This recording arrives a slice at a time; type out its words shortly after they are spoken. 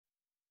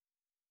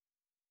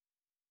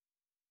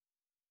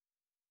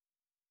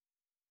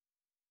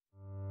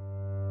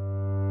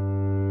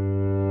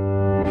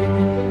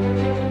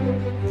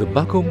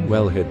Bakong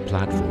Wellhead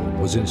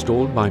platform was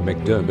installed by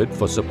McDermott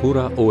for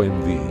Sapura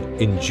OMV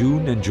in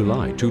June and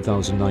July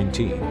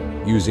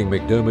 2019 using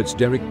McDermott's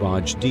derrick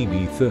barge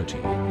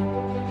DB30.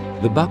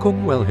 The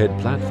Bakong Wellhead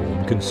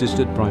platform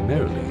consisted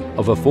primarily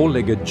of a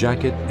four-legged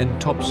jacket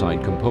and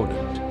topside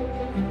component.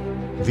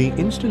 The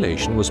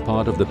installation was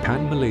part of the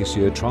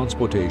Pan-Malaysia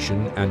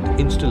Transportation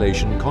and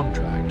Installation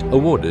contract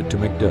awarded to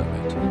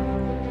McDermott.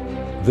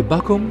 The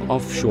Bakong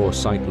offshore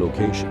site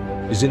location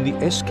is in the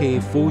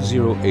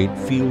SK408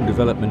 field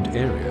development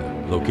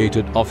area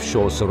located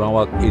offshore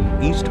Sarawak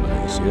in East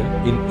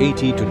Malaysia in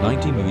 80 to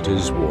 90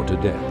 meters water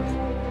depth.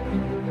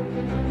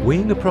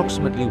 Weighing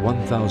approximately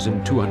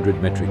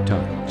 1,200 metric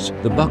tons,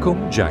 the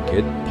Bakong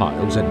jacket,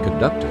 piles and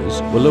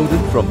conductors were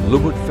loaded from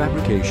Lumut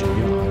Fabrication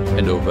Yard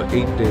and over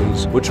 8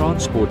 days were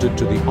transported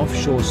to the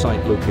offshore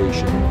site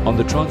location on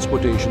the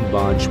transportation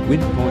barge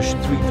Windposh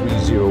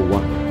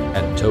 3301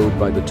 and towed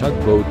by the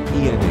tugboat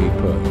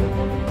ENA Pearl.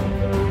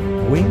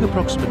 Weighing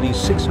approximately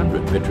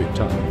 600 metric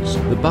tons,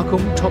 the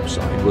Bakong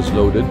topside was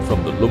loaded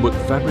from the Lumut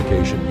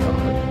Fabrication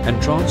Yard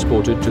and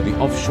transported to the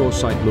offshore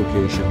site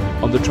location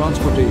on the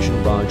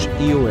transportation barge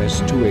EOS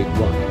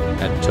 281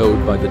 and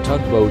towed by the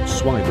tugboat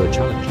Swiber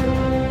Challenger.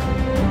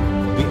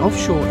 The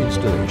offshore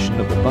installation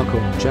of the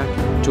Bakong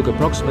jacket took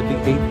approximately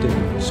 8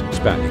 days,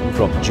 spanning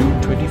from June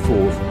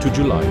 24th to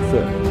July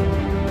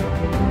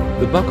 3rd.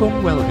 The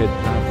Bakong Wellhead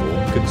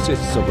platform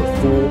consists of a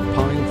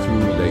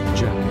 4-pile-through leg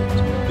jacket.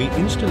 The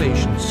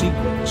installation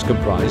sequence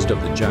comprised of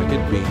the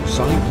jacket being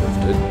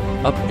side-lifted,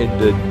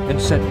 upended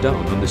and set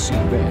down on the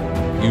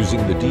seabed using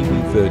the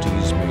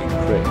DB30's main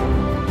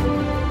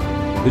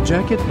crane. The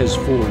jacket has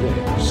 4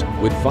 legs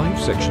with 5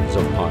 sections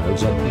of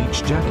piles on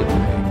each jacket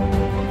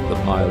leg.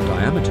 The pile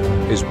diameter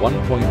is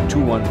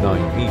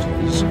 1.219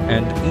 meters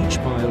and each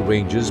pile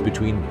ranges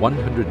between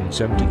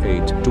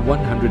 178 to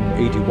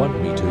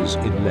 181 meters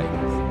in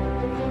length.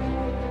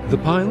 The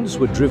piles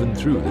were driven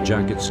through the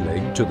jacket's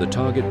leg to the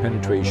target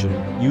penetration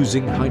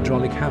using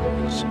hydraulic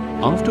hammers,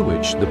 after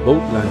which the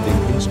boat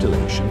landing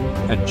installation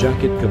and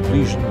jacket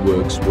completion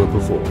works were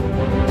performed.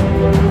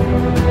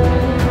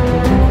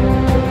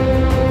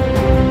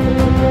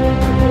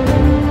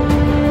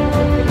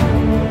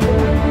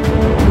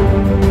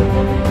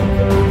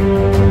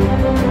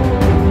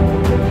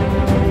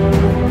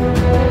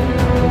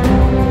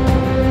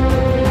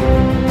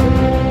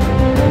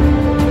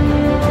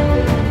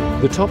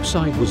 The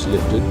topside was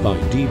lifted by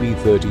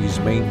DB30's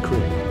main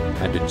crane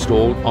and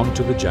installed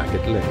onto the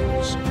jacket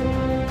legs.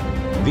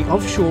 The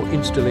offshore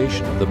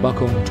installation of the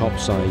Bakong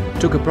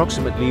topside took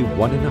approximately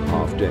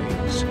 1.5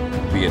 days.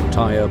 The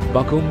entire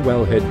Bakong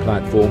Wellhead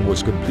platform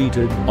was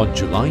completed on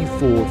July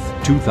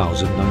 4th,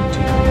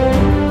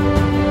 2019.